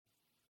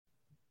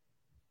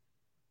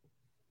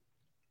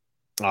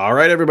All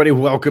right, everybody,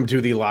 welcome to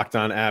the Locked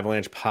On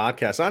Avalanche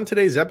podcast. On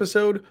today's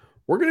episode,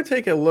 we're going to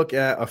take a look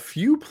at a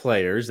few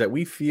players that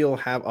we feel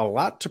have a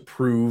lot to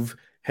prove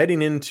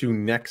heading into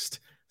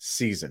next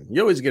season. You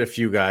always get a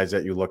few guys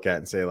that you look at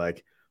and say,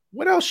 like,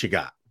 what else you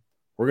got?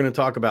 We're going to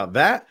talk about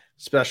that,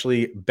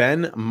 especially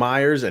Ben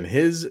Meyers and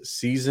his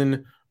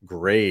season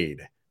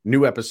grade.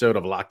 New episode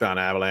of Locked On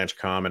Avalanche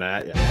coming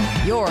at you.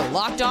 Your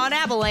Locked On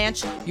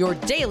Avalanche, your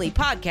daily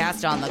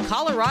podcast on the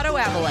Colorado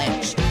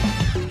Avalanche.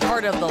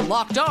 Part of the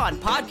Locked On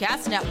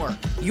Podcast Network,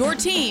 your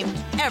team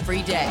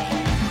every day.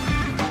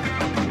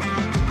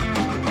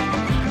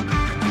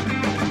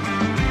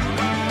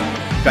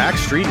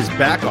 Backstreet is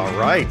back. All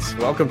right.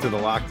 Welcome to the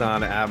Locked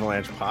On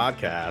Avalanche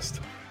podcast,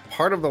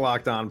 part of the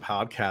Locked On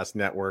Podcast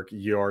Network,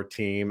 your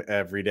team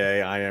every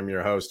day. I am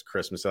your host,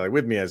 Chris Maselli.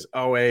 With me, as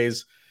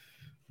always,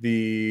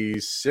 the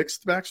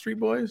sixth Backstreet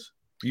Boys.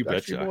 You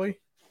Backstreet betcha. Boy.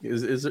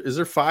 Is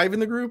there five in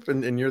the group,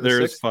 and you're the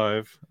There's sixth?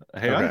 five.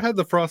 Hey, Okay. I had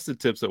the frosted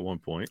tips at one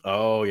point.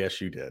 Oh, yes,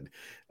 you did.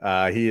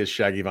 He is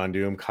Shaggy Von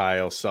Doom,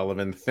 Kyle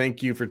Sullivan.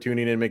 Thank you for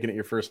tuning in, making it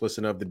your first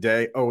listen of the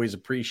day. Always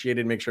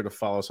appreciated. Make sure to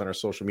follow us on our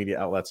social media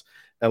outlets,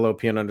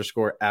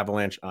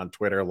 LOPN_Avalanche on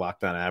Twitter,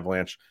 Locked On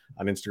Avalanche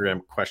on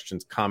Instagram.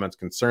 Questions, comments,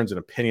 concerns, and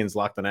opinions,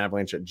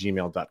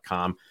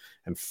 LockedOnAvalanche@gmail.com.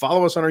 And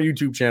follow us on our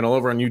YouTube channel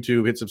over on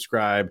YouTube. Hit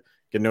subscribe.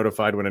 Get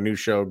notified when a new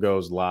show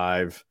goes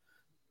live.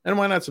 And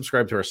why not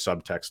subscribe to our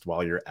subtext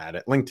while you're at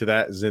it? Link to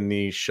that is in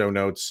the show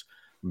notes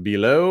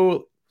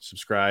below.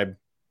 Subscribe,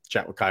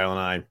 chat with Kyle and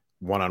I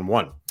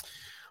one-on-one.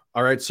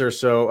 All right, sir.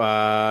 So,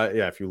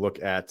 if you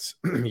look at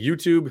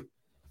YouTube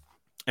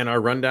and our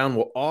rundown,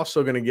 we're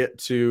also going to get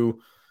to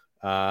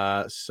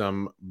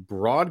some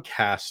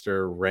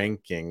broadcaster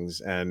rankings.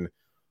 And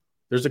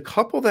there's a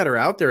couple that are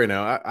out there right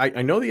now.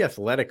 I know The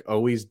Athletic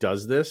always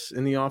does this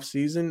in the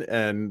offseason,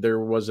 and there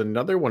was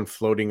another one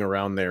floating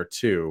around there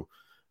too.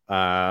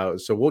 So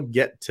we'll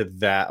get to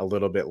that a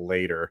little bit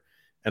later.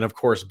 And of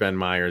course, Ben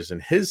Meyers and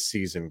his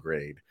season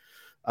grade.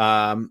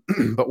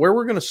 But where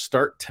we're going to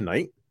start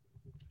tonight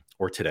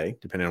or today,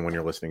 depending on when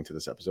you're listening to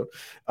this episode.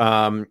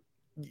 And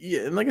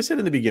like I said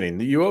in the beginning,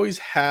 you always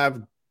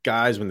have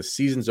guys when the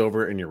season's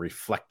over and you're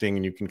reflecting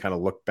and you can kind of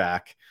look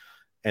back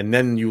and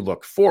then you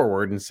look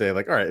forward and say,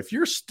 like, all right, if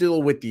you're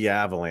still with the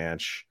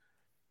Avalanche,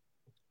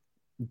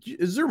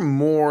 is there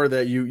more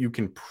that you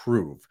can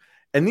prove?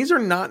 And these are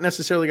not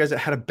necessarily guys that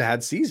had a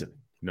bad season.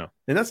 No.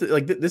 And that's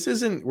like, this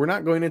isn't, we're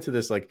not going into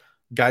this like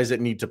guys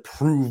that need to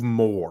prove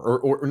more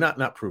or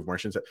not prove more, I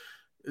shouldn't say,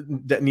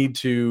 that need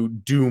to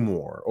do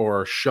more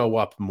or show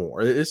up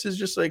more. This is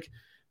just like,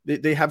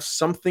 they have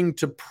something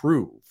to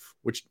prove,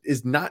 which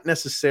is not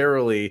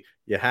necessarily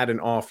you had an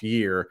off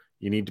year.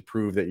 You need to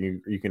prove that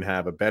you can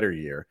have a better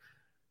year,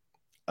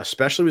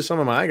 especially with some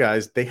of my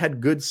guys. They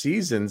had good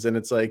seasons and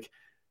it's like,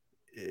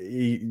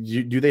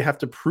 do they have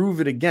to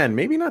prove it again?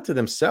 Maybe not to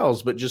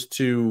themselves, but just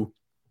to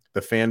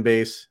the fan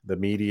base, the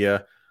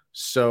media.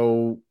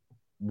 So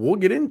we'll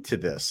get into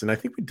this. And I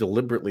think we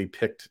deliberately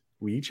picked,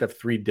 we each have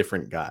three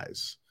different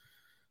guys.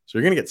 So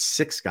you're going to get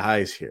six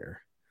guys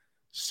here.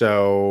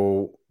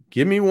 So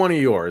give me one of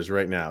yours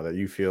right now that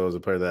you feel is a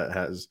player that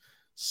has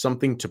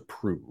something to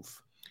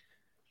prove.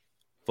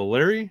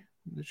 Valeri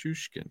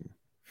Nichushkin.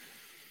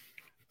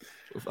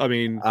 I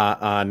mean,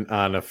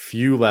 on a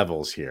few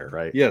levels here,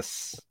 right?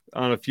 yes,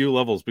 on a few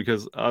levels,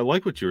 because I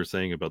like what you were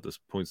saying about this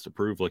points to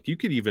prove. Like, you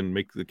could even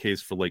make the case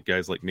for like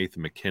guys like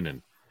Nathan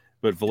McKinnon,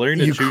 but Valeri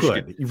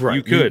Nichushkin,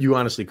 you could. You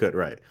honestly could,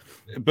 right?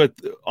 But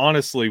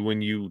honestly,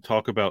 when you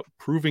talk about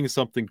proving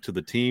something to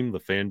the team, the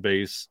fan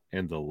base,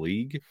 and the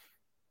league,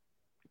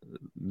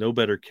 no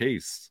better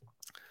case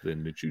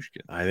than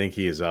Nichushkin. I think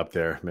he is up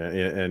there,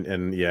 man.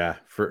 And yeah,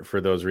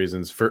 for those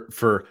reasons,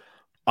 for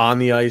on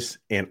the ice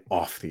and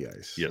off the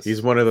ice. Yes.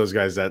 He's one of those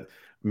guys that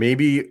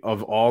maybe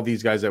of all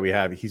these guys that we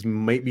have, he's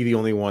might be the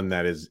only one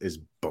that is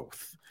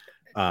both.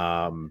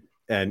 And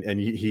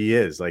he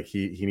is like,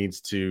 he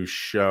needs to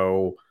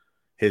show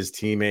his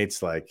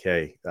teammates like,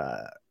 hey,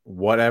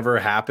 whatever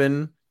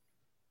happened,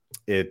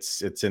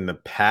 it's in the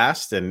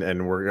past and I'm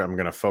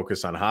going to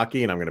focus on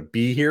hockey and I'm going to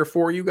be here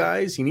for you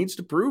guys. He needs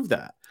to prove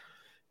that.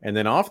 And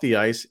then off the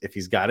ice, if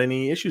he's got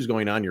any issues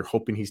going on, you're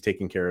hoping he's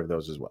taking care of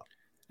those as well.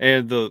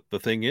 And the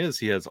thing is,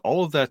 he has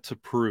all of that to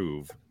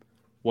prove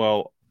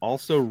while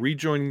also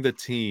rejoining the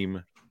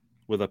team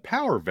with a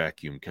power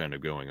vacuum kind of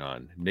going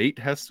on. Nate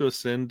has to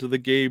ascend to the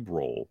Gabe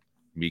role.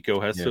 Mikko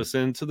has to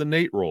ascend to the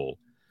Nate role.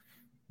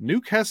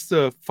 Nuke has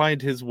to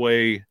find his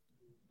way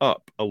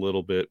up a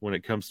little bit when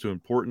it comes to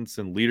importance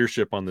and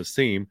leadership on this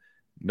team.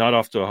 Not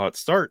off to a hot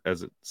start,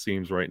 as it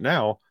seems right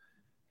now,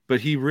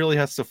 but he really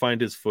has to find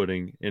his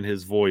footing and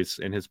his voice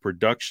and his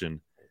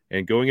production.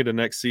 And going into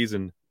next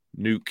season,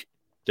 Nuke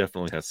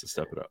definitely has to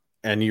step it up.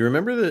 And you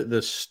remember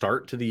the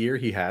start to the year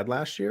he had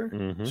last year?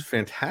 Mm-hmm. It was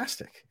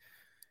fantastic.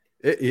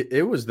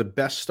 It was the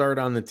best start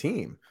on the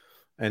team.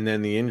 And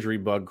then the injury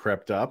bug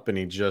crept up and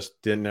he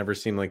just didn't ever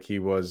seem like he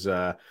was.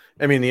 The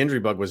injury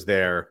bug was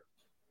there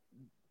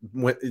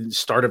when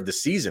start of the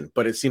season,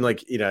 but it seemed like,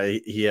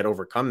 he had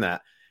overcome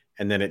that.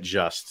 And then it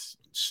just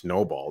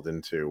snowballed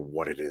into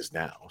what it is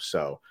now.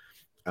 So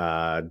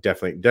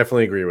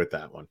Definitely agree with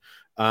that one.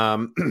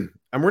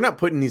 And we're not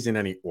putting these in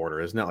any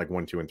order. It's not like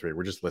 1, 2, and 3.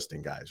 We're just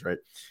listing guys, right?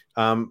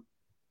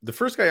 The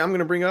first guy I'm going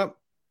to bring up,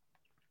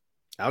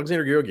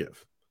 Alexander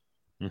Georgiev.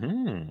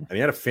 And he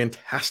had a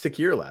fantastic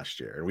year last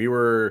year. And we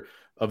were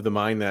of the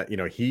mind that,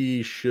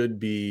 he should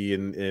be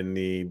in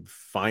the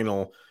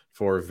final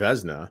for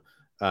Vezina.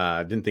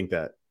 Didn't think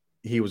that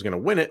he was going to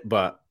win it,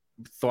 but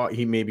thought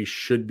he maybe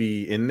should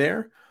be in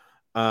there.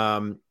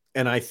 And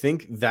I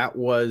think that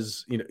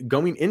was,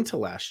 going into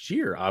last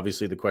year,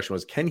 obviously the question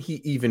was, can he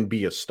even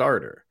be a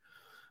starter?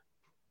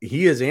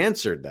 He has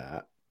answered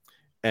that.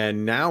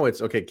 And now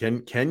it's okay.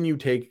 Can you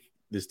take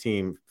this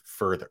team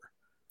further?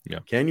 Yeah.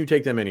 Can you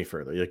take them any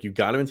further? Like, you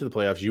got them into the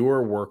playoffs. You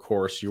were a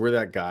workhorse. You were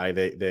that guy.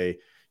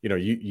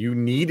 You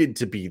needed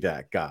to be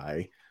that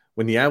guy.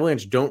 When the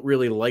Avalanche don't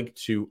really like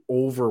to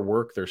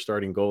overwork their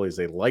starting goalies,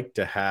 they like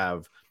to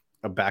have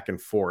a back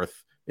and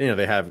forth.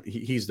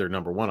 He's their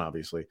number one,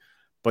 obviously,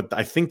 but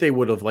I think they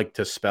would have liked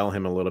to spell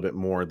him a little bit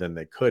more than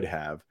they could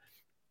have.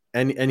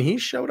 And he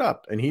showed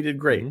up and he did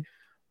great.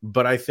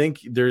 But I think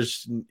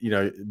there's,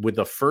 with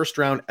the first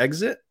round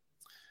exit,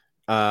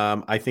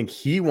 I think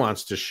he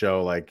wants to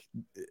show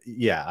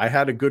I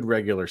had a good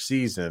regular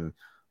season.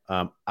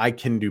 I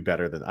can do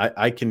better than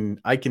I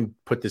can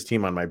put this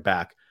team on my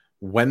back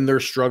when they're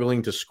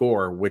struggling to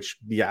score, which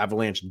the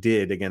Avalanche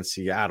did against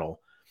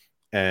Seattle.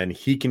 And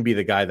he can be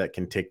the guy that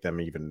can take them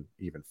even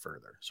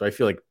further. So I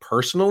feel like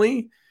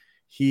personally,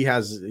 he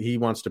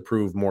wants to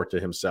prove more to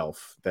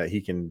himself that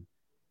he can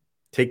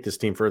take this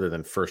team further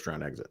than first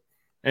round exit.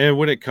 And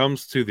when it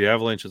comes to the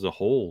Avalanche as a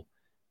whole,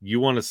 you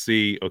want to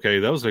see, okay,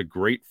 that was a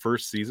great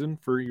first season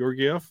for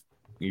Georgiev.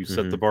 You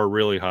set the bar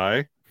really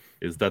high.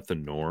 Is that the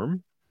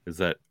norm? Is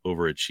that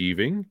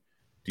overachieving?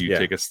 Do you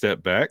take a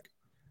step back?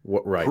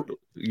 Right.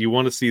 You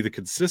want to see the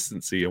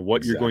consistency of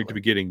what you're going to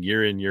be getting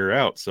year in, year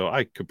out. So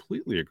I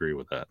completely agree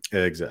with that.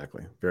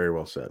 Exactly. Very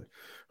well said.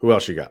 Who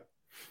else you got?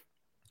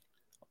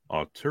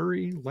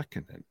 Artturi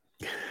Lehkonen.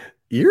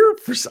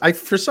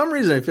 For some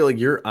reason, I feel like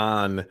you're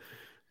on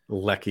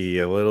Lecky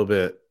a little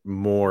bit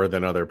more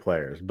than other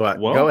players, but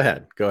go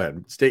ahead.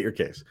 State your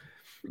case.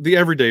 The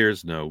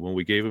everydayers know when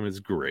we gave him his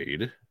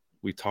grade,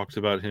 we talked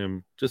about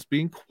him just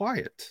being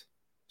quiet,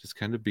 just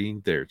kind of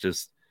being there,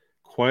 just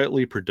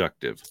quietly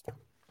productive.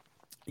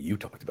 You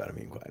talked about him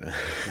being quiet.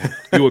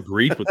 You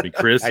agreed with me,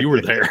 Chris. You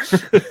were there.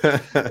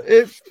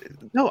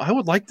 I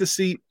would like to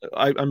see.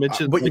 I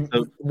mentioned.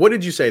 What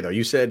did you say though?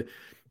 You said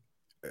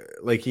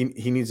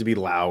he needs to be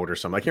loud or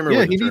something. I can't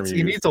remember.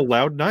 He needs a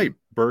loud night.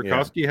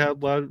 Burakovsky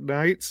had loud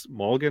nights.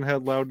 Mulligan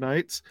had loud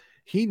nights.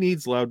 He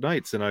needs loud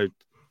nights, and I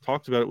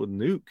talked about it with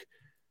Nuke.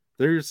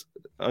 There's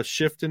a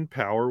shift in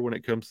power when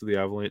it comes to the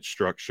Avalanche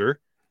structure.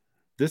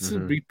 This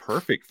would be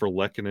perfect for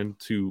Lehkonen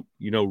to,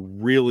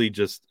 really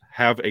just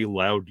have a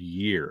loud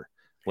year.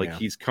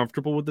 He's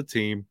comfortable with the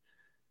team.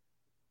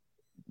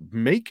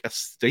 Make a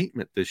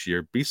statement this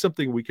year. Be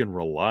something we can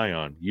rely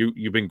on.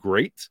 You've been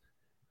great,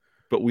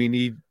 but we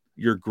need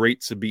your great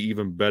to be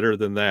even better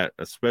than that,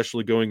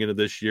 especially going into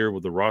this year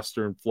with the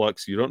roster in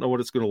flux. You don't know what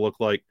it's going to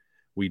look like.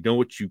 We know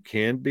what you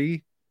can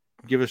be.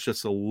 Give us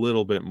just a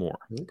little bit more.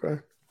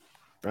 Okay.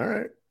 All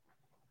right.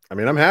 I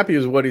mean, I'm happy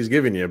with what he's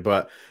giving you,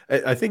 but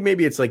I think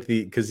maybe it's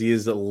because he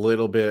is a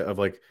little bit of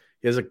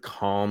he has a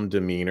calm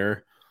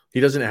demeanor.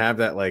 He doesn't have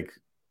that like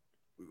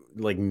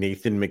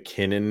Nathan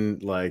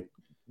McKinnon,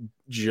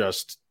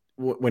 just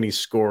when he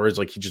scores,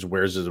 he just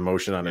wears his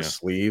emotion on his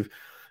sleeve.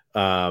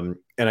 And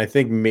I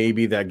think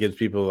maybe that gives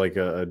people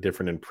a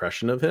different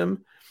impression of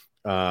him.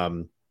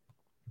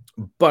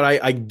 But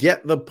I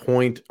get the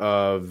point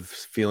of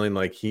feeling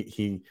like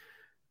he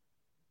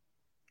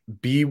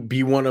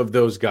be one of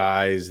those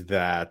guys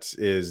that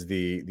is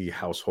the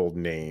household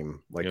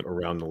name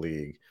around the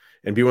league,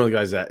 and be one of the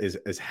guys that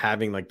is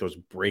having those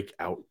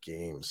breakout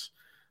games,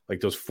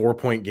 those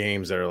 4-point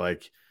games that are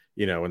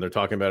when they're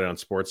talking about it on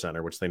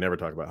SportsCenter, which they never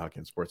talk about hockey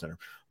on SportsCenter,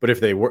 but if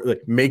they were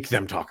make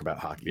them talk about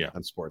hockey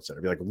on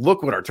SportsCenter, be like,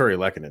 look what Artturi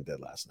Lehkonen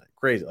did last night.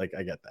 Crazy. I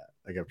get that.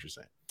 I get what you're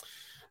saying.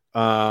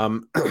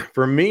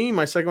 For me,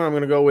 my second one, I'm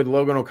going to go with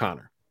Logan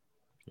O'Connor.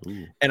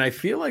 Ooh. And I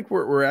feel like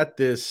we're at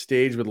this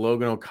stage with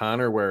Logan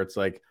O'Connor where it's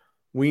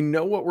we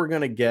know what we're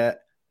going to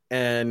get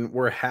and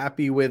we're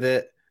happy with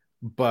it,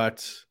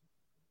 but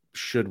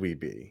should we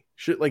be?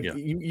 You're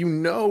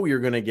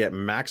going to get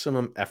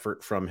maximum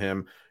effort from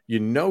him.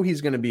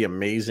 He's going to be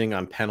amazing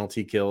on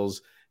penalty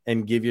kills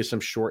and give you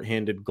some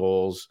shorthanded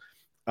goals.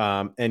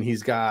 And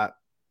he's got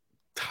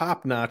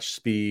top-notch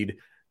speed.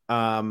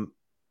 But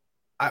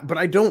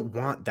I don't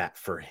want that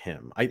for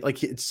him.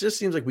 It just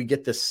seems like we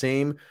get the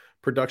same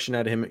production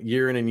out of him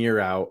year in and year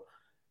out.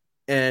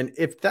 And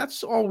if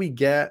that's all we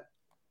get,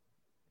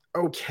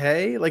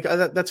 okay,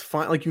 that's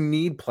fine. You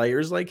need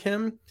players like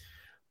him.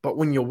 But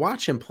when you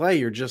watch him play,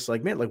 you're just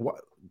man,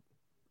 what?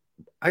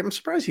 I'm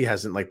surprised he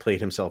hasn't played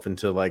himself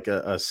into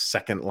a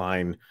second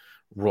line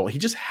role. He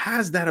just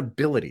has that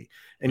ability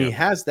and he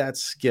has that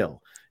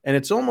skill. And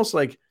it's almost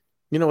like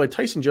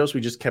Tyson Jost, we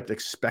just kept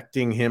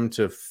expecting him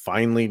to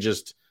finally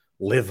just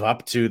live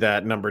up to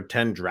that number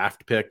 10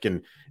 draft pick.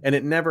 And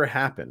it never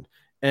happened.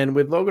 And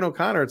with Logan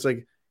O'Connor, it's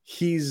like,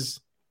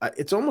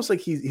 it's almost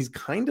like he's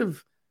kind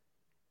of,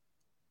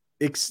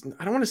 I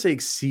don't want to say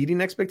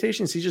exceeding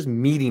expectations. He's just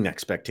meeting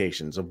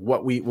expectations of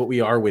what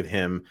we are with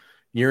him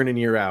year in and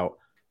year out.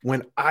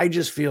 When I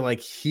just feel like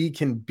he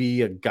can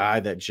be a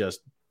guy that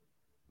just,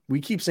 we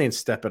keep saying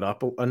step it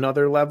up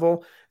another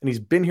level, and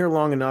he's been here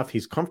long enough.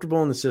 He's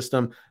comfortable in the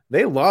system.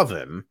 They love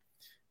him,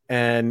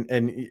 and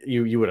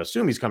you would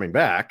assume he's coming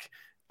back.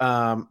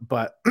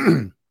 But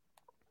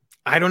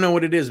I don't know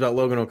what it is about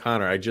Logan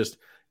O'Connor. I just,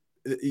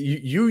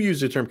 you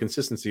use the term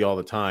consistency all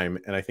the time,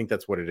 and I think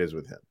that's what it is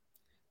with him.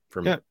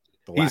 For me,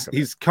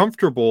 he's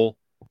comfortable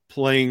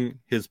playing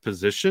his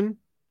position,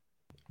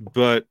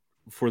 but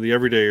for the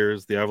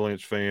everydayers, the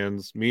Avalanche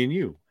fans, me and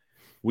you,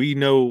 we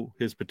know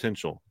his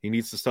potential. He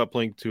needs to stop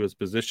playing to his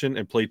position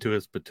and play to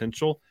his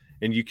potential,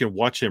 and you can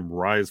watch him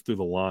rise through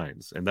the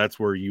lines, and that's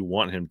where you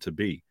want him to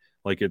be.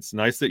 Like, it's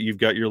nice that you've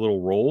got your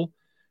little role,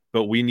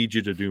 but we need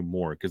you to do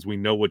more because we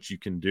know what you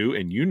can do,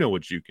 and you know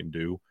what you can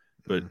do,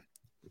 but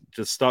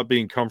just stop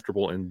being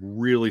comfortable and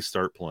really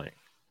start playing.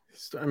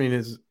 I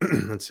mean,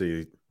 let's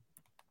see,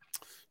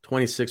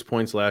 26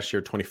 points last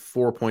year,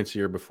 24 points a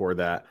year before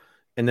that.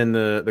 And then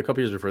the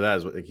couple years before that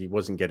is like he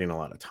wasn't getting a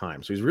lot of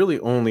time. So he's really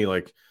only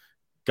like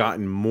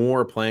gotten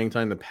more playing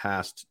time the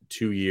past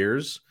 2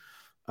 years.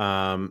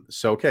 So,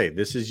 okay,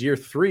 this is year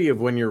 3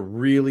 of when you're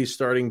really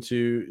starting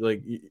to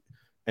like,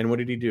 and what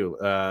did he do?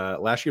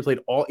 Last year he played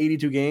all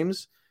 82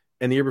 games,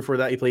 and the year before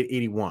that he played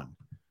 81.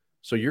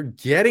 So you're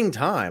getting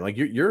time, like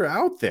you're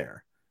out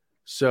there.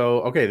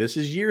 So, okay, this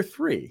is year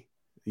 3.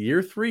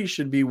 Year 3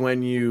 should be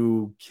when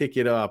you kick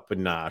it up a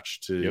notch,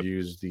 to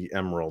use the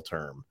Emerald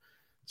term.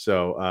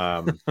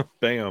 So,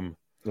 bam,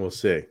 we'll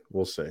see.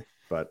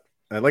 But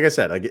like I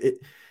said,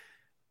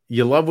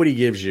 you love what he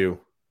gives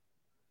you.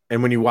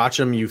 And when you watch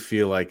him, you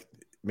feel like,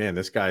 man,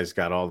 this guy's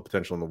got all the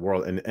potential in the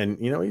world. And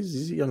you know,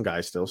 he's a young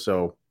guy still.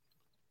 So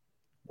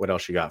what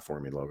else you got for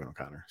me, Logan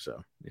O'Connor?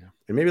 So, yeah.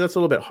 And maybe that's a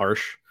little bit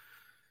harsh.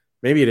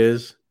 Maybe it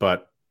is,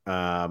 but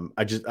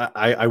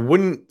I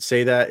wouldn't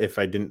say that if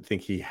I didn't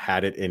think he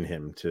had it in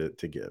him to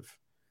give.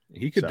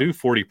 He could do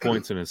 40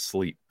 points in his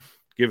sleep.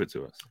 Give it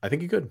to us. I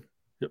think he could.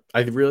 Yep.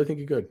 I really think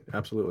he could.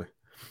 Absolutely.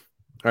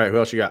 All right. Who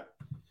else you got?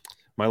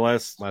 My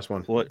last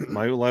one.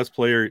 My last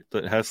player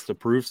that has to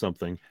prove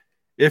something.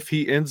 If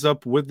he ends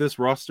up with this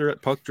roster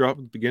at puck drop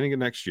at the beginning of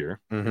next year,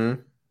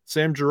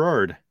 Sam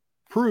Girard,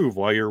 prove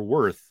why you're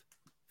worth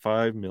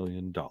 $5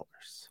 million.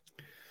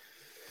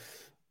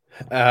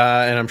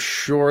 And I'm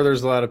sure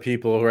there's a lot of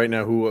people right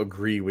now who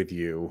agree with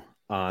you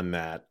on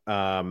that.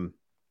 I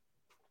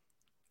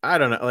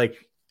don't know. Like,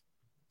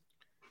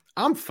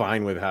 I'm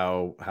fine with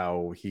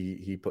how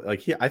he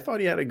like I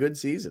thought he had a good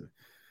season.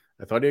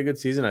 I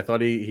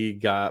thought he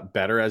got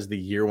better as the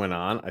year went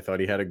on. I thought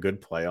he had a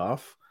good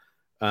playoff.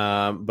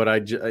 But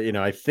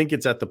I think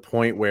it's at the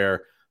point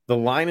where the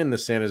line in the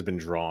sand has been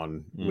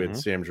drawn with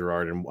Sam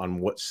Girard and on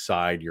what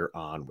side you're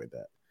on with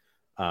it.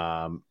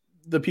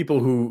 The people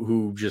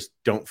who just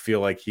don't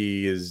feel like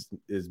he is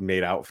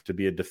made out to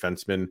be a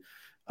defenseman.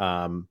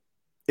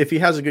 If he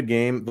has a good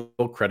game,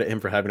 they'll credit him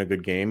for having a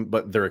good game,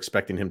 but they're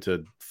expecting him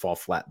to fall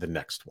flat the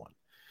next one.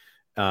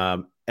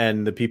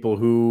 And the people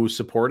who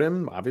support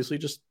him obviously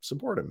just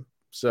support him.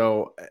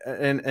 So,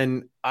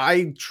 and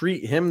I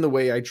treat him the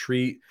way I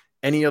treat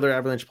any other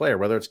Avalanche player,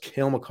 whether it's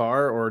Cale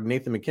Makar or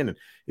Nathan McKinnon.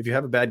 If you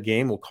have a bad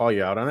game, we'll call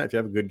you out on it. If you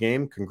have a good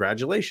game,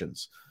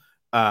 congratulations.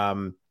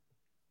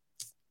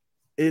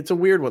 It's a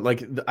weird one.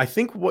 Like, I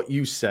think what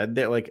you said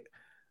there, like,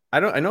 I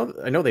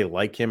know they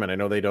like him, and I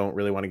know they don't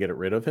really want to get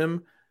rid of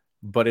him,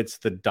 but it's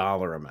the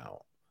dollar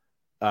amount.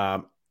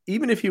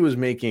 Even if he was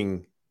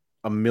making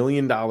 $1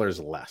 million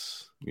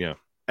less,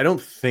 I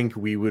don't think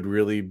we would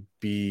really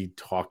be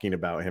talking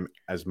about him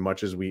as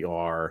much as we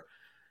are,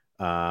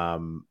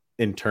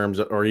 in terms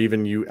of, or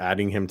even you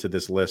adding him to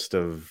this list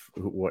of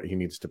what he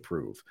needs to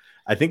prove.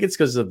 I think it's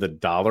because of the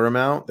dollar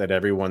amount that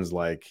everyone's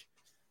like,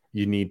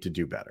 you need to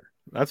do better.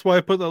 That's why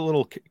I put that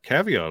little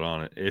caveat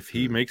on it. If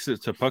he makes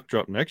it to puck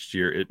drop next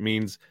year, it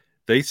means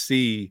they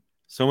see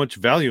so much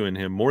value in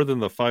him, more than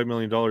the $5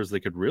 million they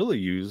could really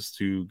use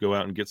to go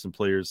out and get some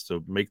players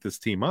to make this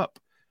team up.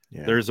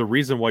 Yeah. There's a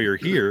reason why you're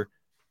here.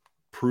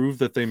 Prove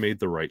that they made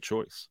the right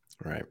choice.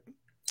 Right.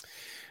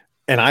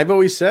 And I've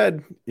always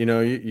said,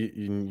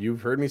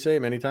 you've heard me say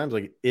it many times,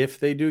 like, if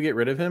they do get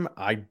rid of him,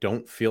 I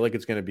don't feel like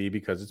it's going to be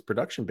because it's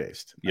production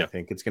based. I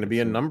think it's going to be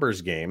a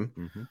numbers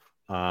game.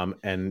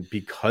 And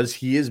because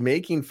he is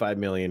making $5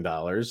 million,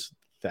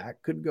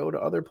 that could go to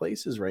other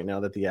places right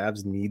now that the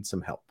Avs need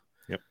some help.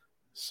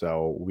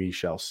 So we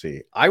shall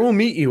see. I will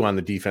meet you on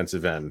the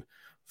defensive end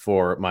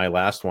for my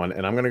last one,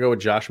 and I'm going to go with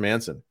Josh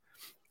Manson.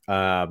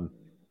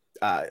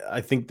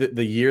 I think that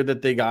the year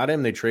that they got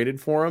him, they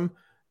traded for him.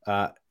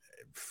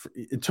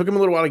 It took him a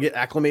little while to get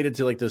acclimated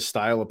to like the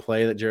style of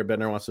play that Jared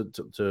Bednar wants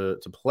to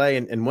play.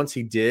 And once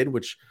he did,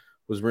 which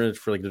was really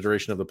for like the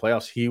duration of the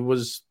playoffs, he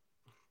was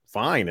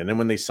fine. And then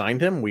when they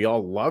signed him, we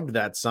all loved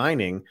that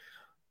signing.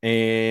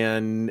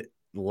 And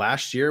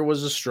last year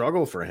was a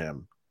struggle for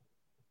him.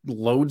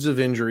 Loads of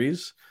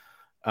injuries.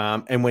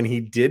 And when he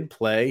did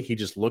play, he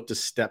just looked a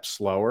step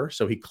slower.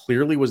 So he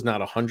clearly was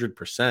not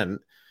 100%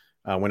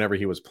 whenever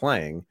he was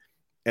playing.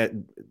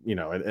 And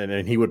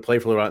he would play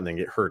for a little while and then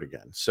get hurt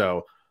again.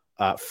 So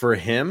for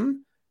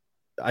him,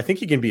 I think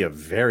he can be a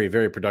very,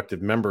 very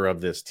productive member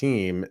of this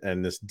team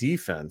and this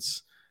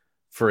defense.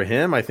 For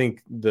him, I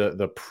think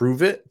the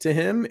prove it to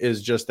him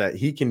is just that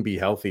he can be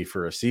healthy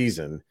for a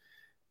season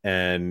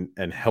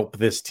and help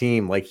this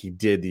team like he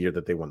did the year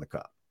that they won the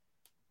cup.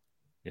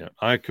 Yeah,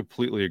 I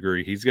completely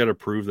agree. He's got to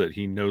prove that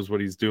he knows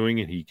what he's doing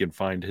and he can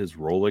find his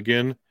role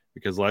again,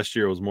 because last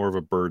year it was more of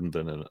a burden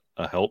than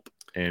a help,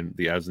 and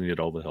the Avs needed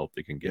all the help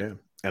they can get. Yeah.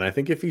 And I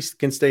think if he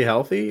can stay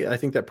healthy, I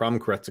think that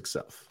problem corrects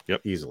itself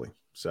easily.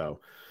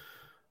 So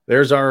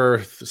there's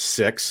our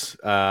 6.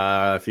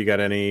 If you got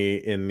any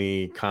in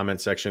the comment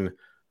section,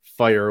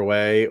 fire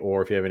away,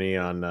 or if you have any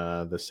on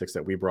the 6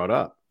 that we brought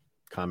up,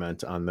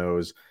 comment on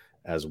those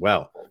as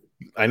well.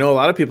 I know a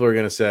lot of people are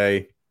going to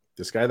say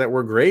this guy that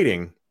we're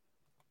grading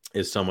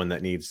is someone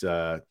that needs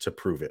to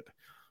prove it,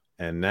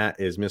 and that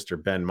is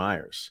Mr. Ben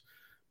Meyers.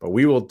 But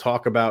we will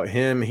talk about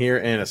him here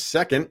in a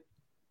second,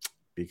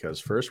 because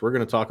first we're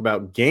going to talk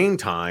about Game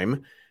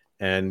Time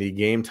and the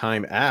Game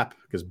Time app,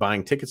 because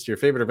buying tickets to your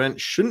favorite event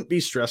shouldn't be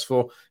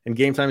stressful, and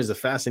Game Time is the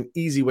fast and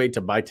easy way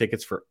to buy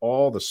tickets for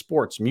all the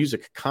sports,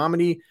 music,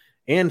 comedy,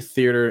 and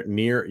theater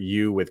near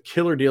you, with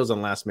killer deals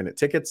on last-minute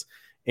tickets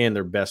and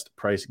their best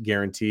price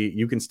guarantee.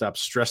 You can stop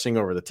stressing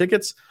over the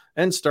tickets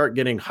and start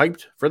getting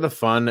hyped for the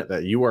fun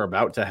that you are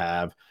about to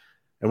have.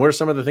 And what are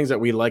some of the things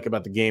that we like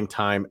about the Game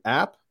Time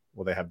app?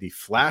 Well, they have the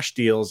flash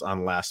deals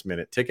on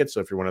last-minute tickets.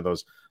 So if you're one of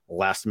those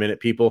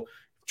last-minute people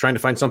trying to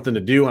find something to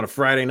do on a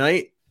Friday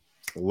night,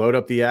 load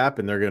up the app,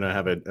 and they're going to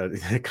have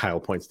a Kyle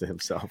points to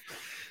himself.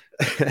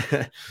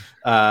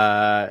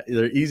 They're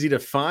easy to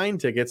find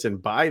tickets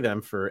and buy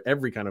them for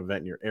every kind of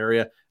event in your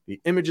area.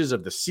 The images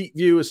of the seat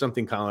view is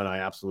something Colin and I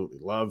absolutely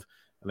love.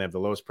 And they have the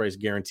lowest price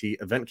guarantee,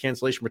 event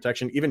cancellation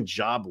protection, even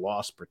job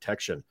loss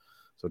protection.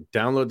 So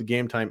download the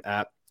Game Time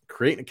app,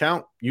 create an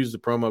account, use the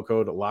promo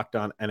code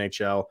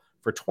LOCKEDONNHL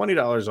for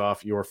 $20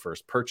 off your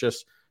first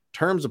purchase.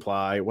 Terms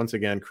apply. Once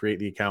again, create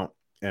the account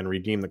and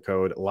redeem the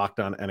code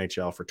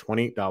LOCKEDONNHL for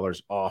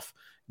 $20 off.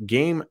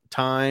 Game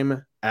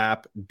Time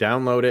app,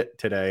 download it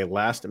today.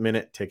 Last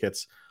minute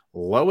tickets,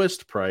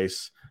 lowest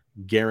price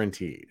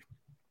guaranteed.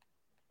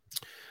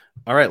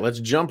 All right, let's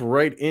jump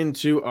right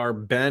into our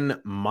Ben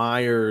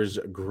Meyers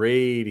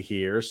grade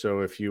here.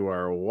 So if you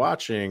are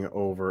watching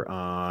over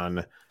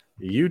on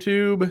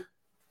YouTube,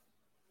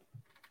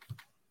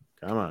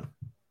 come on.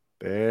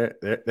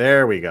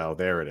 There we go.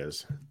 There it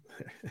is.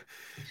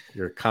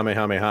 Your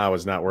Kamehameha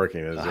was not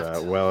working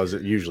as well as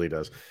it usually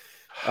does.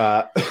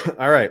 All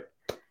right.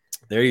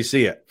 There you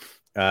see it.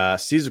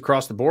 C's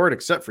across the board,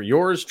 except for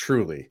yours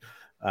truly,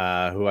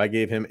 who I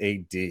gave him a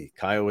D.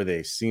 Kyle with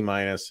a C-.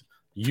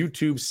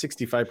 YouTube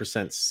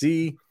 65%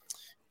 C,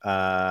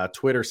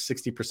 Twitter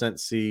 60%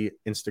 C,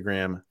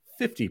 Instagram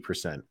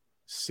 50%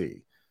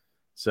 C.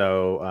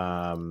 So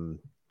a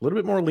little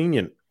bit more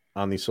lenient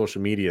on the social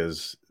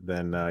medias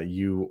than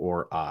you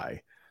or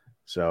I.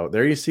 So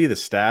there you see the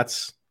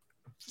stats.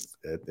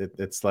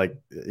 It's like,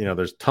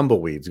 there's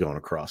tumbleweeds going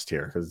across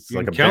here because it's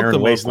like a barren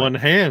wasteland.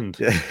 One hand.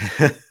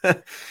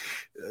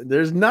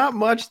 There's not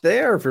much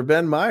there for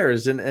Ben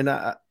Meyers, and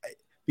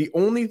the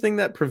only thing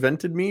that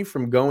prevented me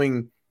from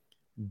going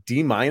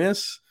D-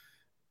 and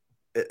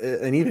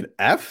even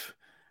F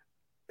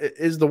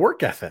is the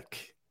work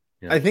ethic.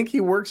 Yeah. I think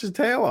he works his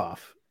tail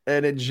off,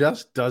 and it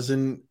just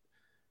doesn't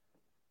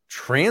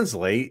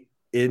translate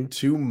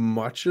into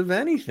much of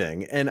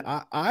anything. And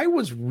I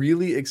was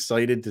really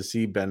excited to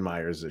see Ben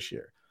Meyers this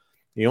year.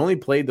 He only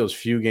played those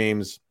few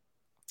games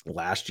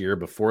last year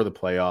before the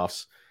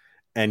playoffs,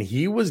 and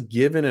he was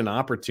given an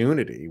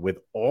opportunity with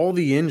all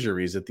the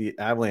injuries that the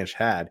Avalanche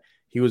had.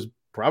 He was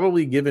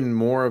probably given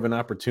more of an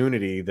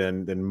opportunity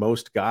than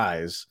most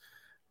guys.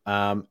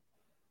 And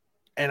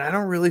I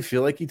don't really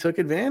feel like he took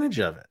advantage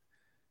of it.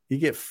 You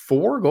get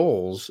 4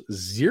 goals,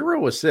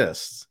 0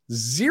 assists.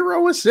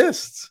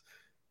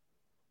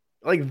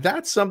 Like,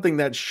 that's something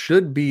that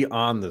should be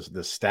on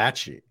the stat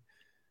sheet.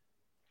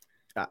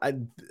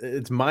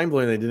 It's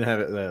mind-blowing they didn't have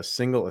a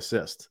single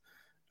assist.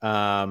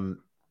 A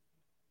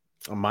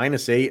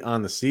 -8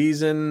 on the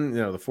season,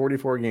 the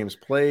 44 games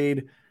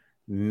played,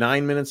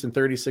 9 minutes and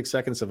 36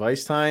 seconds of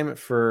ice time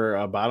for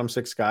a bottom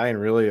 6 guy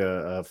and really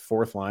a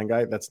fourth line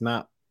guy.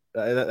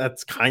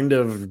 That's kind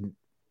of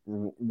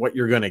what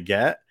you're going to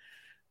get.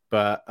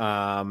 But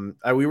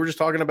we were just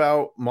talking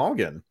about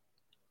Malgin,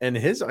 and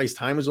his ice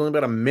time was only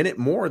about a minute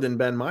more than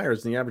Ben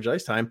Meyers in the average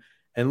ice time.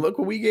 And look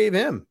what we gave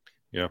him.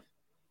 Yeah.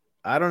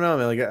 I don't know,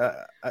 man. Like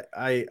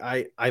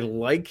I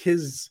like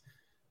his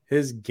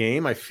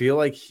game. I feel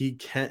like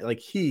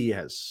he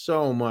has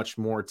so much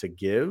more to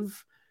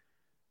give.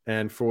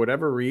 And for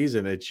whatever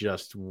reason, it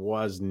just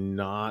was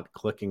not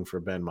clicking for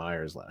Ben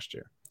Meyers last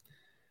year.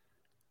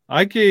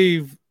 I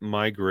gave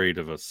my grade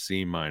of a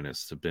C-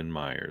 to Ben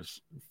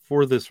Meyers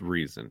for this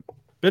reason.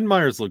 Ben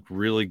Meyers looked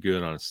really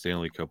good on a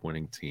Stanley Cup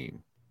winning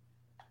team.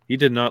 He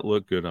did not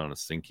look good on a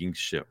sinking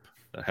ship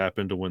that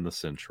happened to win the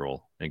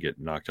Central and get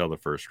knocked out of the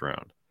first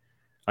round.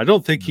 I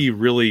don't think he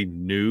really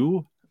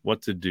knew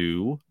what to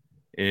do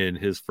in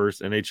his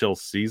first NHL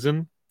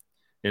season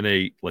in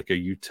a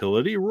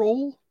utility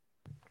role.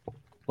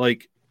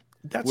 Like,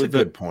 that's a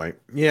good point.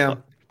 Yeah.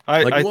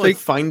 I think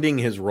finding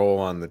his role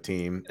on the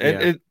team.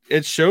 And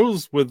it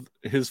shows with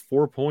his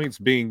 4 points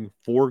being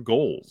 4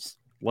 goals.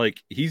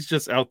 Like, he's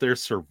just out there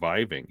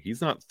surviving.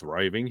 He's not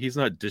thriving. He's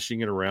not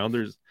dishing it around.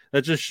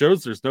 That just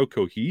shows there's no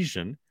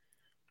cohesion.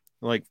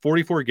 Like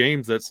 44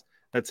 games, that's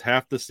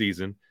half the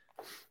season.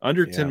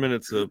 Under 10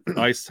 minutes of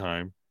ice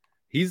time.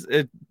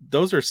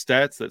 Those are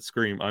stats that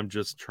scream, I'm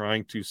just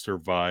trying to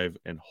survive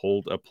and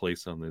hold a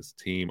place on this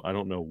team. I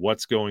don't know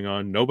what's going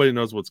on. Nobody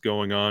knows what's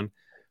going on,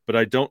 but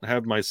I don't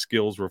have my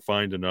skills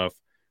refined enough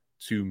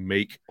to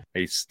make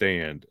a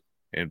stand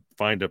and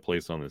find a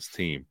place on this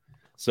team.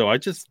 So I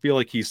just feel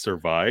like he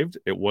survived.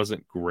 It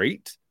wasn't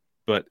great,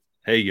 but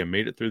hey, you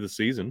made it through the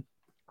season.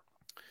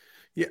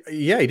 Yeah,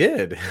 he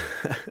did.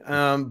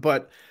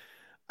 But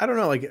I don't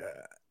know, like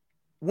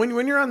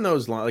when you're on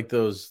those like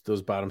those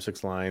bottom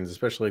 6 lines,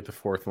 especially like the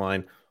 4th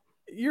line,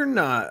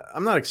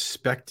 I'm not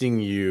expecting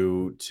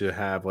you to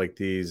have like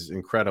these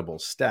incredible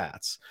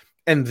stats.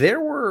 And there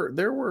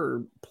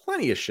were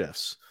plenty of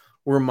shifts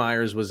where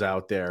Meyers was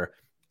out there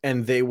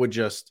and they would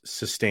just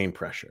sustain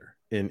pressure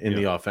in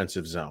the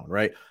offensive zone,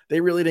 right?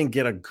 They really didn't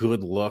get a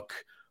good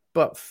look,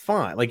 but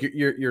fine. Like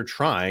you're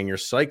trying, you're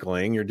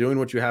cycling, you're doing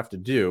what you have to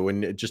do,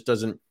 and it just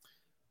doesn't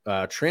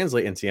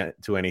translate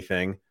into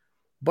anything.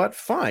 But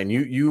fine,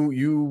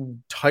 you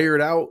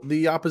tired out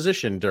the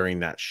opposition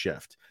during that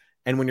shift.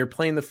 And when you're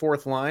playing the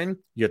 4th line,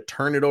 you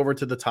turn it over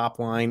to the top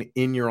line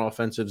in your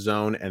offensive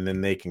zone, and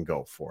then they can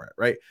go for it,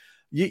 right?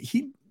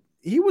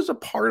 He was a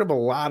part of a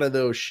lot of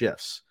those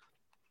shifts.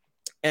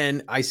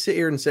 And I sit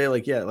here and say,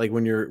 like, yeah, like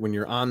when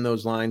you're on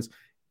those lines,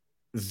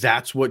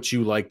 that's what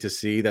you like to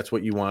see. That's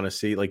what you want to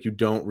see. Like, you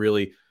don't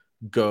really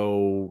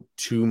go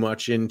too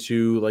much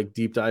into like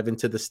deep dive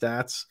into the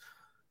stats.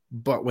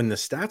 But when the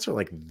stats are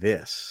like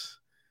this,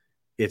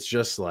 it's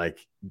just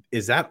like,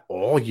 is that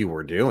all you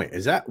were doing?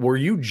 Were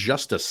you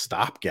just a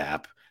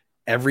stopgap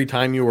every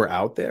time you were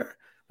out there?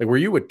 Like, were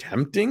you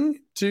attempting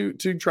to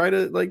try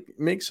to like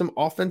make some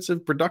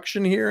offensive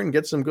production here and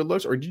get some good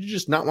looks, or did you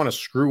just not want to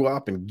screw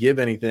up and give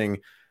anything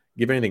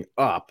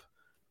up?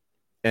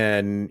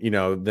 And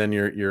then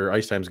your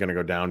ice time is going to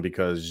go down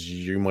because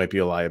you might be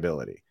a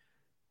liability.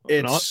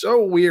 It's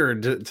so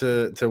weird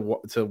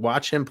to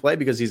watch him play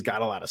because he's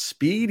got a lot of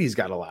speed, he's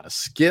got a lot of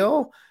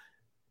skill,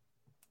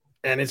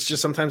 and it's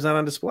just sometimes not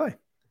on display.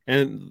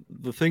 And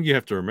the thing you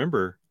have to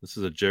remember, this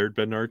is a Jared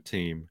Bednar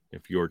team.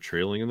 If you're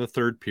trailing in the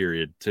 3rd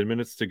period, 10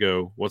 minutes to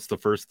go, what's the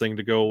first thing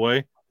to go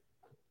away?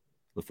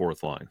 The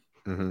 4th line.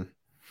 Mm-hmm.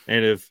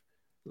 And if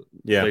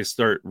they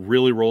start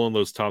really rolling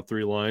those top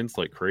 3 lines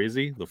like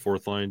crazy, the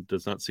 4th line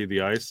does not see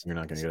the ice. You're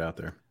not going to get out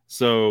there.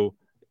 So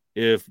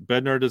if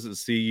Bednar doesn't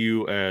see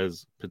you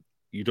as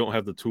you don't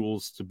have the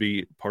tools to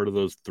be part of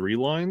those 3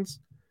 lines,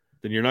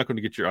 then you're not going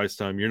to get your ice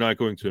time. You're not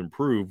going to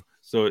improve.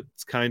 So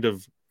it's kind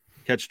of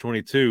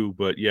catch-22,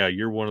 but yeah,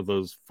 you're one of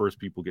those first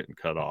people getting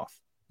cut off.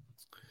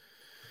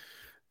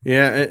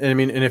 Yeah, and I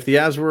mean, and if the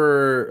Avs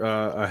were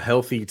a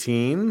healthy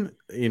team,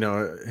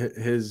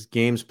 his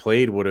games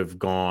played would have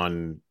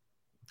gone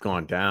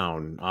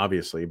down,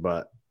 obviously,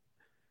 but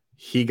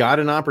he got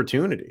an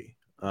opportunity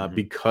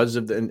because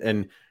of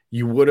and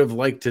you would have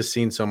liked to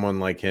seen someone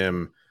like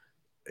him,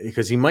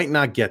 because he might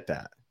not get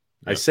that.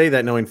 I say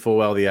that knowing full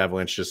well the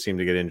Avalanche just seem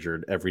to get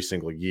injured every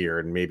single year,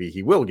 and maybe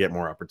he will get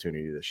more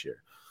opportunity this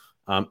year.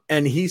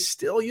 And he's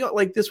still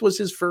like, this was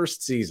his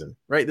first season,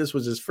 right? This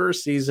was his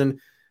first season.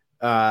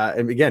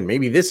 And again,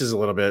 maybe this is a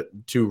little bit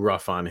too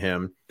rough on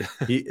him.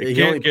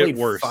 He only played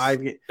worse.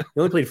 He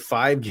only played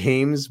 5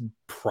 games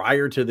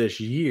prior to this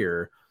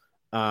year.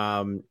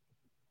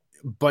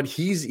 But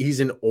he's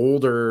an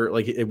older,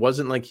 like, it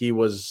wasn't like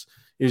he's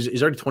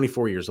already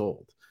 24 years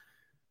old.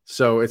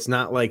 So it's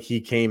not like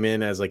he came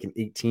in as like an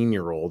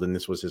 18-year-old and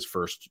this was his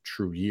first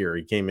true year.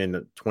 He came in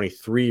at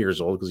 23 years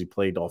old because he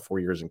played all 4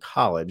 years in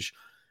college.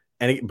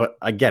 But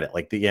I get it.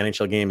 Like, the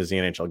NHL game is the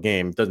NHL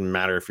game. It doesn't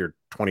matter if you're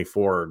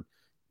 24 or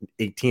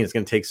 18. It's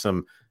going to take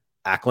some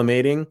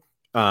acclimating.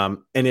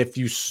 And if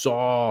you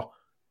saw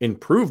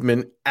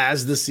improvement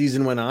as the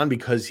season went on,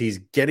 because he's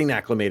getting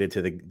acclimated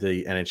to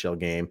the NHL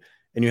game,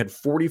 and you had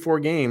 44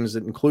 games,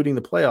 including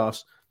the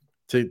playoffs,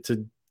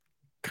 to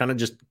kind of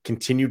just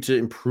continue to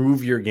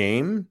improve your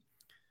game,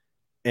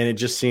 and it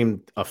just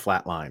seemed a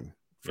flat line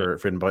for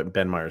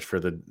Ben Meyers for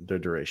the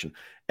duration.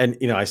 And,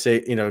 I say,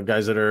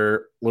 guys that are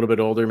a little bit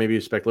older, maybe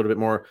expect a little bit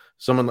more.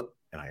 And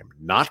I am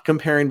not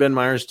comparing Ben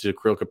Meyers to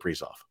Kirill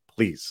Kaprizov,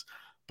 please.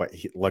 But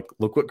look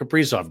what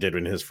Kaprizov did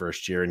in his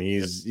first year, and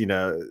he's,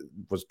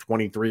 was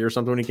 23 or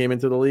something when he came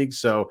into the league.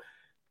 So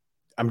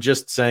I'm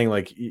just saying,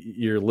 like,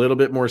 you're a little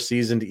bit more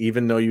seasoned,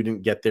 even though you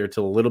didn't get there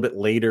till a little bit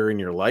later in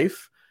your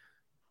life.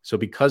 So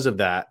because of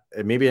that,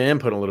 maybe I am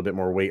putting a little bit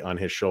more weight on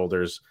his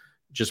shoulders.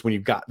 just when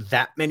you've got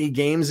that many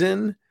games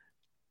in,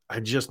 I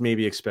just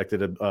maybe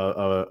expected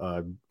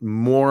a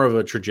more of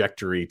a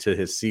trajectory to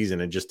his season.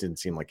 It just didn't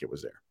seem like it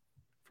was there.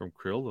 From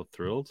Krill to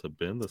Thrill to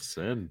Ben to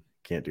Sin.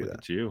 Can't do Look that.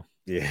 at you.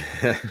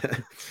 Yeah.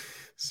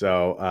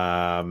 So,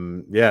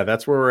 yeah,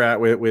 that's where we're at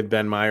with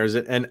Ben Meyers.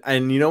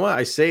 And you know what?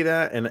 I say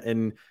that,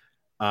 and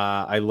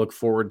I look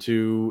forward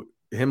to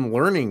him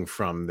learning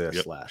from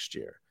this last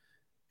year.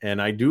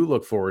 And I do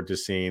look forward to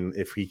seeing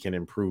if he can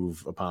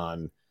improve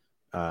upon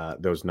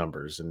those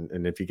numbers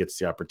and if he gets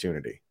the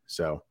opportunity.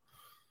 So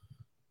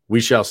we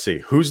shall see.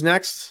 Who's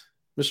next,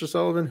 Mr.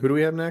 Sullivan? Who do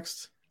we have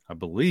next? I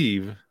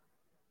believe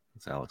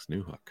it's Alex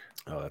Newhook.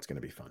 Oh, that's going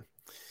to be fun.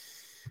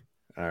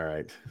 All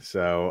right.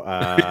 So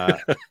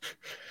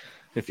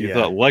if you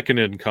thought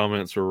Lekanen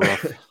comments were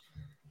rough,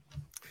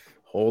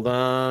 hold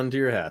on to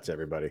your hats,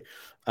 everybody.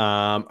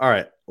 All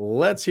right.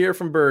 Let's hear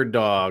from Bird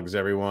Dogs,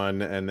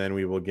 everyone, and then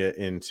we will get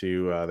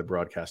into the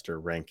broadcaster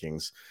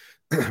rankings.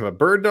 But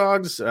Bird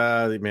Dogs,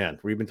 man,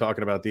 we've been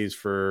talking about these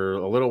for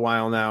a little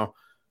while now.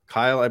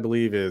 Kyle, I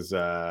believe, is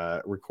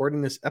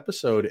recording this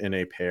episode in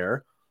a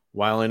pair,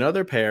 while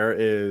another pair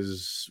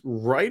is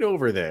right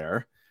over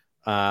there,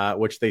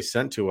 which they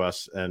sent to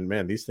us. And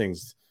man, these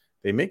things,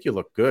 they make you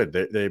look good.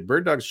 The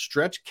Bird Dogs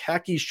stretch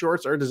khaki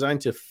shorts are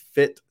designed to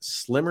fit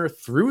slimmer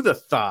through the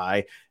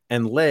thigh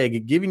and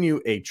leg, giving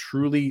you a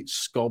truly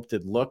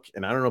sculpted look.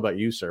 And I don't know about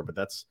you, sir, but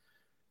that's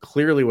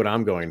clearly what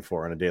I'm going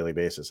for on a daily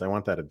basis. I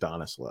want that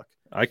Adonis look.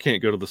 I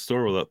can't go to the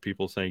store without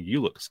people saying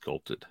you look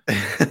sculpted.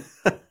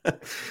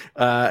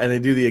 And they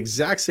do the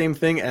exact same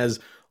thing as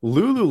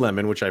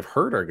Lululemon, which I've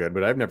heard are good,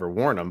 but I've never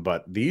worn them.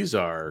 But these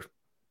are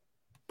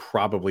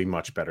probably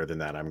much better than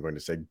that. I'm going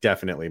to say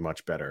definitely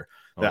much better.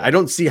 Oh. I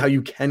don't see how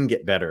you can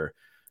get better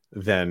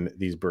than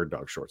these Bird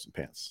Dog shorts and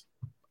pants.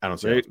 I don't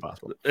see how it's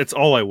possible. It's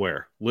all I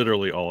wear.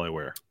 Literally all I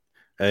wear.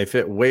 And they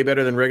fit way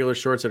better than regular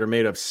shorts that are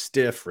made of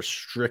stiff,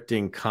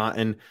 restricting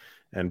cotton.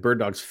 And Bird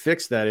Dogs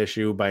fixed that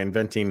issue by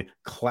inventing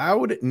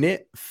cloud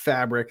knit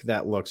fabric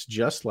that looks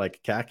just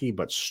like khaki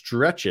but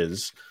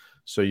stretches,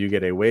 so you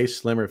get a way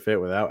slimmer fit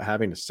without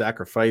having to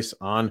sacrifice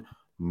on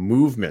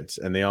movement.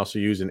 And they also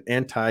use an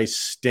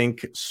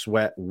anti-stink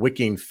sweat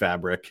wicking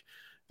fabric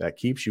that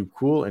keeps you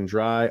cool and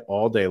dry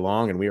all day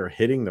long. And we are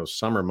hitting those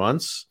summer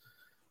months.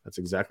 That's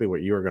exactly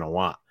what you are going to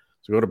want.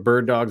 So go to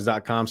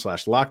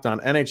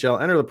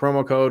birddogs.com/LockedOnNHL, enter the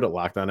promo code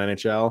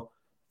LockedOnNHL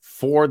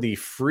for the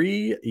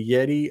free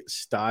Yeti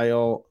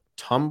style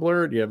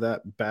tumbler. Do you have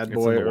that bad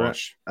boy?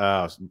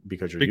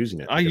 Because you're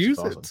using it. I use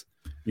it.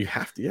 You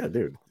have to. Yeah,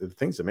 dude. The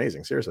thing's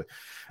amazing. Seriously.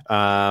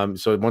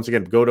 So once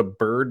again, go to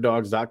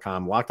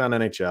birddogs.com,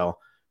 LockedOnNHL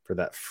for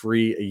that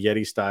free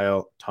Yeti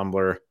style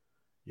tumbler.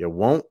 You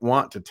won't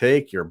want to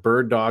take your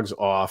Bird Dogs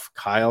off.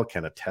 Kyle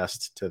can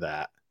attest to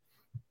that.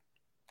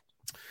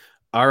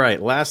 All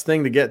right, last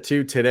thing to get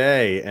to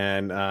today,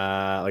 and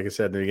like I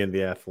said, again,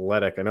 the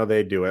Athletic. I know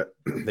they do it.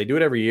 They do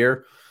it every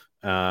year,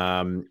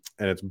 and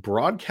it's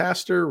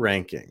broadcaster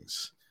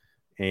rankings,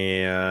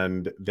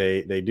 and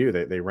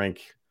they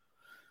rank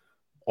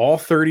all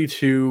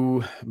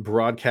 32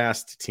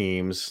 broadcast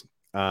teams.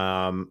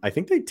 I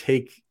think they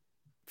take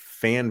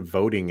fan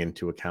voting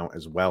into account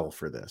as well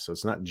for this, so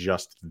it's not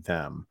just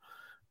them.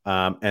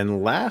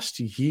 And last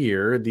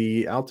year,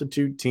 the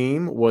altitude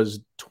team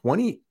was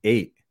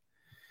 28.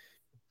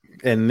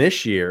 And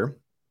this year,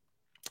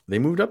 they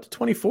moved up to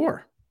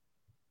 24.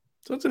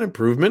 So it's an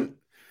improvement.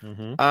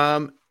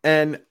 Mm-hmm.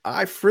 And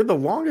I, for the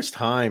longest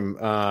time,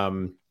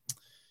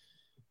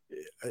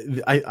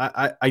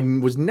 I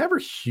was never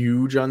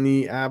huge on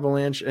the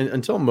Avalanche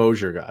until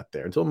Mosier got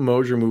there, until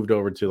Mosier moved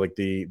over to like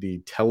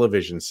the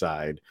television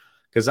side,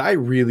 because I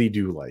really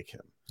do like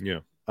him.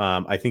 Yeah.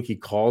 I think he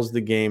calls the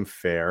game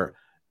fair.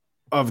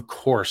 Of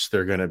course,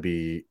 they're going to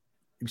be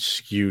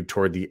skewed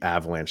toward the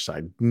Avalanche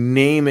side.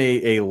 Name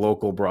a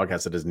local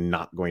broadcast that is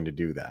not going to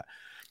do that.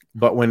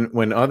 But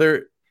when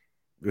other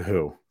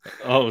who?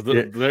 Oh,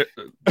 no,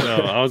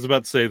 I was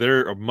about to say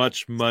they're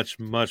much, much,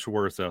 much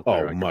worse out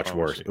there. Oh, much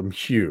worse.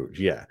 Huge,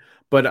 yeah.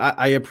 But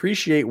I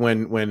appreciate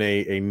when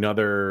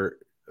another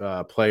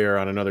player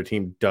on another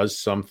team does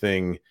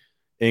something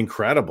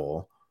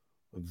incredible.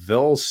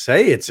 They'll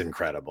say it's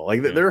incredible.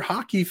 Like they're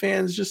hockey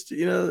fans, just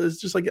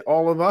it's just like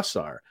all of us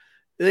are.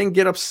 They didn't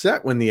get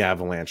upset when the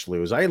Avalanche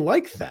lose. I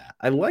like that.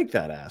 I like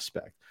that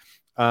aspect.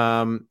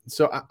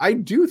 So I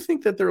do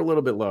think that they're a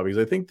little bit low because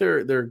I think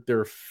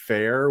they're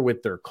fair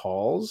with their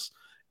calls,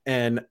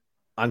 and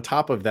on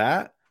top of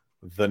that,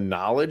 the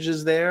knowledge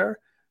is there.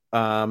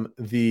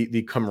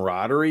 The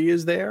camaraderie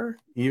is there,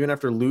 even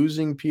after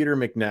losing Peter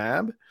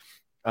McNabb.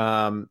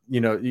 How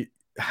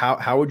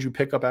would you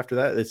pick up after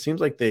that? It seems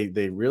like they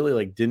really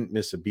like didn't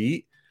miss a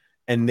beat,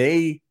 and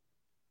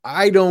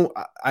I don't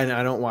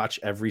watch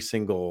every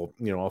single,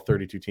 all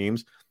 32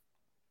 teams,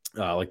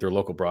 like their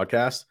local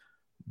broadcast,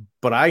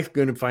 but I'm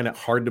going to find it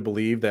hard to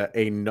believe that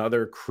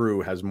another crew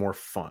has more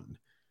fun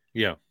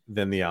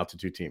than the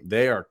altitude team.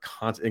 They are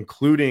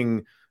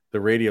including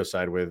the radio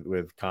side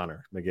with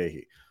Connor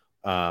McGahey.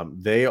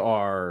 They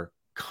are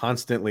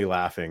constantly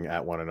laughing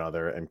at one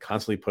another and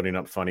constantly putting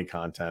up funny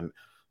content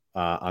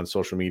on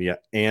social media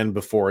and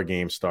before a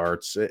game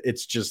starts.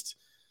 It's just,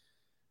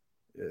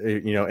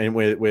 and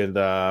with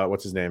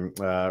what's his name?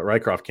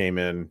 Rycroft came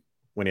in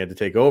when he had to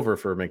take over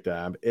for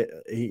McNabb.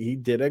 He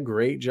did a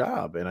great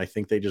job, and I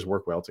think they just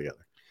work well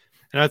together.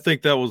 And I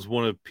think that was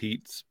one of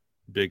Pete's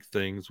big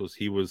things, was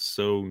he was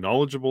so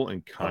knowledgeable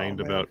and kind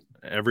about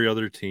every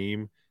other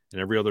team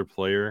and every other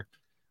player.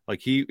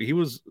 Like he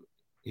was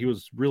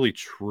really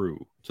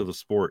true to the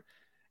sport.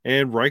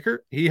 And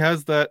Riker, he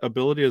has that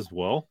ability as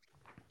well.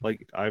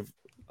 Like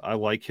I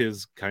like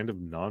his kind of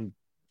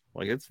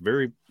it's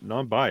very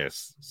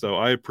non-biased. So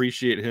I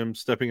appreciate him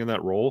stepping in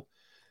that role.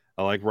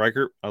 I like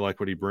Riker. I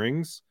like what he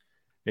brings.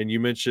 And you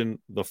mentioned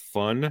the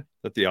fun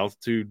that the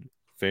Altitude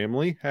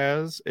family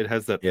has. It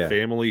has that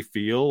family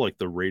feel, like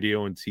the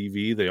radio and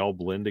TV, they all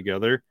blend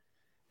together.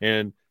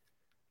 And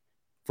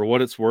for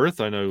what it's worth,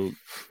 I know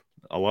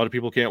a lot of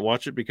people can't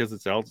watch it because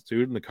it's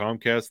Altitude and the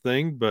Comcast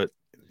thing, but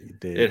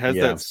it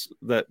has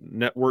that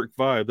network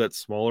vibe, that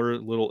smaller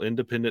little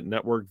independent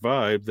network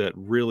vibe that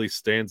really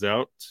stands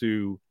out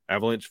to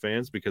Avalanche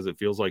fans because it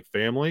feels like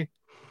family.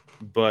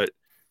 But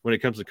when it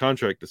comes to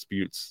contract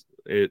disputes,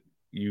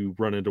 you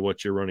run into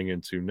what you're running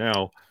into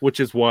now, which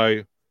is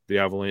why the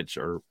Avalanche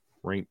are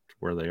ranked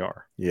where they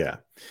are. Yeah.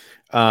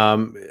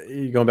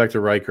 Going back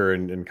to Riker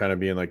and kind of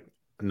being like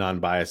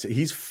non-biased,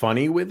 he's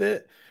funny with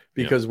it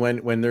because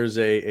when there's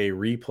a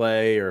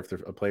replay or if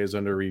a play is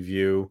under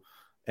review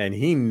and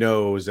he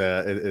knows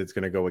that it's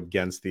going to go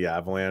against the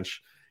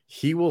Avalanche,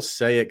 he will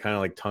say it kind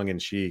of like tongue in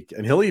cheek,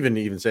 and he'll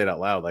even say it out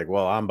loud, like,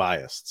 well, I'm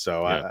biased.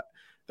 So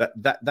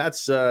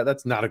that's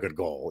not a good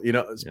goal,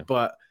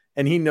 but,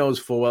 and he knows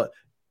full well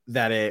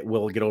that it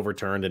will get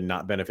overturned and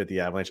not benefit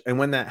the Avalanche. And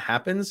when that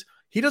happens,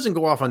 he doesn't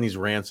go off on these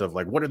rants of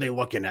like, what are they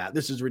looking at?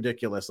 This is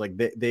ridiculous. Like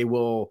they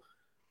will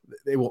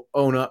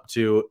own up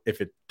to, if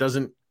it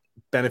doesn't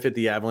benefit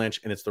the Avalanche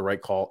and it's the right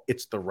call,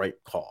 it's the right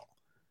call.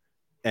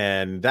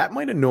 And that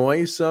might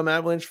annoy some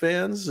Avalanche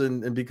fans.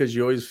 And because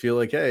you always feel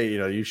like, hey,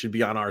 you should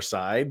be on our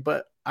side,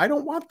 but I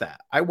don't want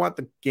that. I want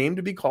the game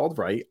to be called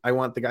right. I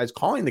want the guys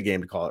calling the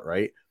game to call it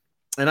right.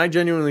 And I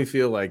genuinely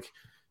feel like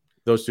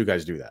those two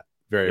guys do that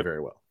very,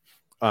 very well.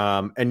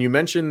 And you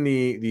mentioned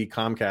the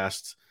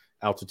Comcast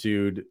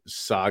Altitude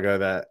saga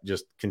that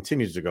just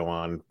continues to go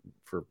on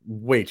for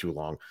way too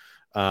long.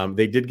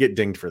 They did get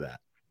dinged for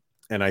that.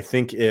 And I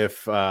think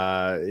if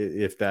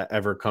that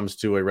ever comes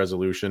to a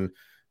resolution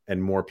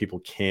and more people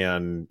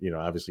can,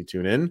 obviously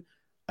tune in,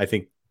 I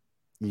think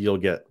you'll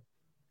get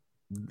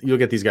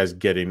these guys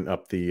getting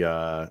up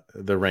the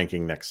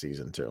ranking next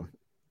season too.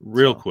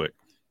 Real quick.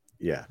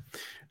 Yeah.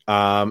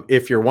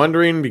 If you're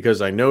wondering,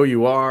 because I know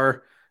you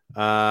are,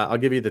 I'll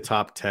give you the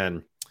top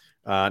 10.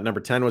 Number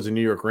 10 was the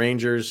New York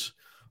Rangers.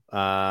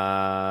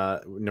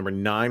 Number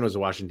 9 was the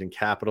Washington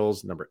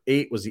Capitals. Number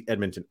 8 was the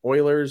Edmonton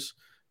Oilers.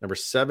 Number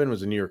 7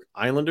 was the New York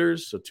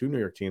Islanders. So 2 New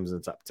York teams in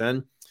the top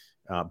 10.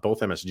 Both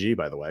MSG,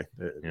 by the way.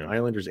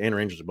 Islanders and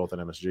Rangers are both at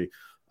MSG.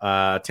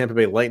 Tampa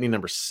Bay Lightning,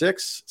 number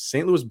 6.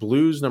 St. Louis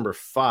Blues, number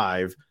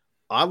 5.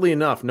 Oddly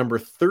enough, number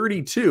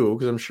 32,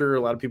 because I'm sure a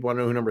lot of people want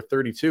to know who number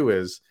 32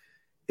 is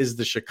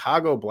the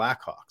Chicago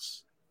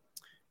Blackhawks.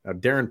 Now,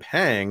 Darren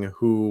Pang,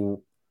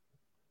 who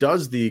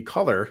does the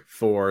color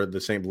for the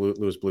St.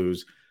 Louis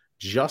Blues,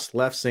 just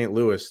left St.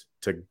 Louis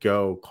to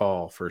go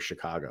call for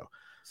Chicago.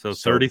 So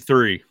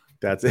 33.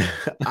 That's it.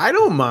 I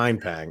don't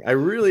mind Pang. I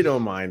really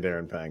don't mind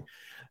Darren Pang.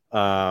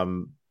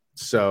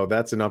 So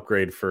that's an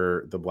upgrade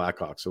for the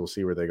Blackhawks. So we'll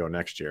see where they go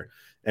next year.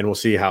 And we'll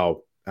see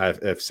how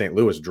if St.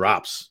 Louis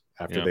drops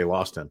after they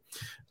lost him.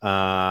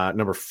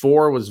 Number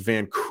 4 was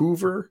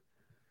Vancouver.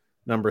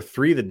 Number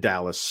 3, the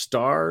Dallas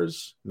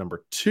Stars.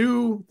 Number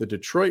 2, the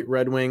Detroit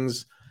Red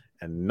Wings.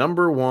 And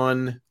number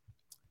 1,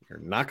 you're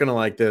not going to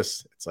like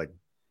this. It's like,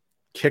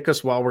 kick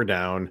us while we're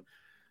down,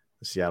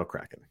 the Seattle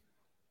Kraken.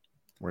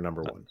 We're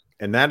number 1.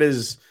 And that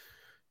is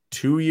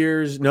 2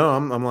 years. No,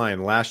 I'm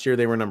lying. Last year,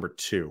 they were number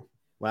 2.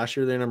 Last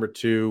year, they're number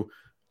 2.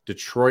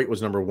 Detroit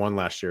was number 1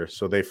 last year,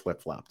 so they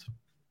flip-flopped.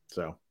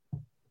 So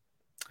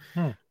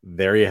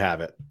there you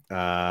have it.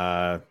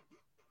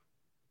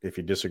 If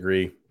you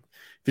disagree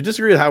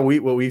with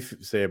what we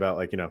say about,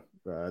 like,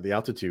 the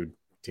Altitude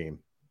team,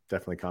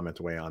 definitely comment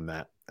away on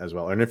that as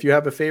well. And if you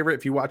have a favorite,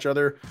 if you watch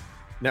other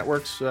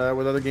networks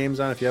with other games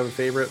on, if you have a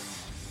favorite,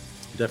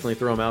 definitely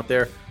throw them out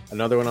there.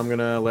 Another one I'm going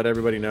to let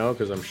everybody know,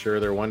 because I'm sure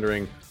they're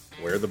wondering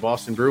where the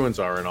Boston Bruins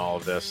are in all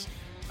of this.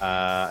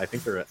 I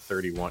think they're at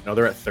 31. No,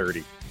 they're at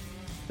 30.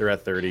 They're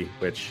at 30,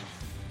 which,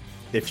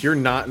 if you're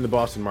not in the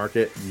Boston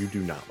market, you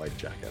do not like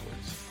Jack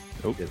Edwards.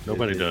 Nope,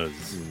 nobody does.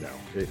 No,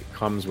 it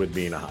comes with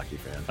being a hockey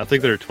fan. I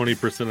think there are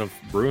 20% of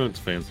Bruins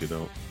fans who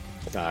don't.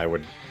 I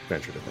would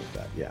venture to think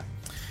that, yeah.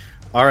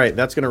 All right,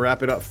 that's going to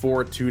wrap it up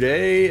for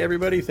today,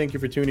 everybody. Thank you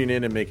for tuning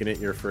in and making it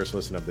your first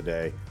listen of the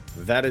day.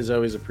 That is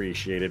always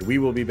appreciated. We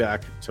will be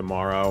back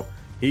tomorrow.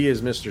 He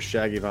is Mr.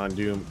 Shaggy Von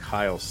Doom,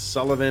 Kyle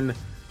Sullivan.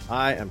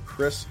 I am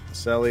Chris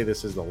Selly.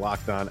 This is the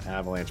Locked On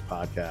Avalanche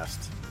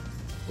podcast.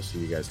 We'll see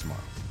you guys tomorrow.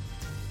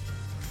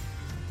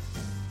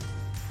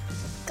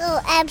 Go,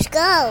 Abs,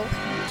 go.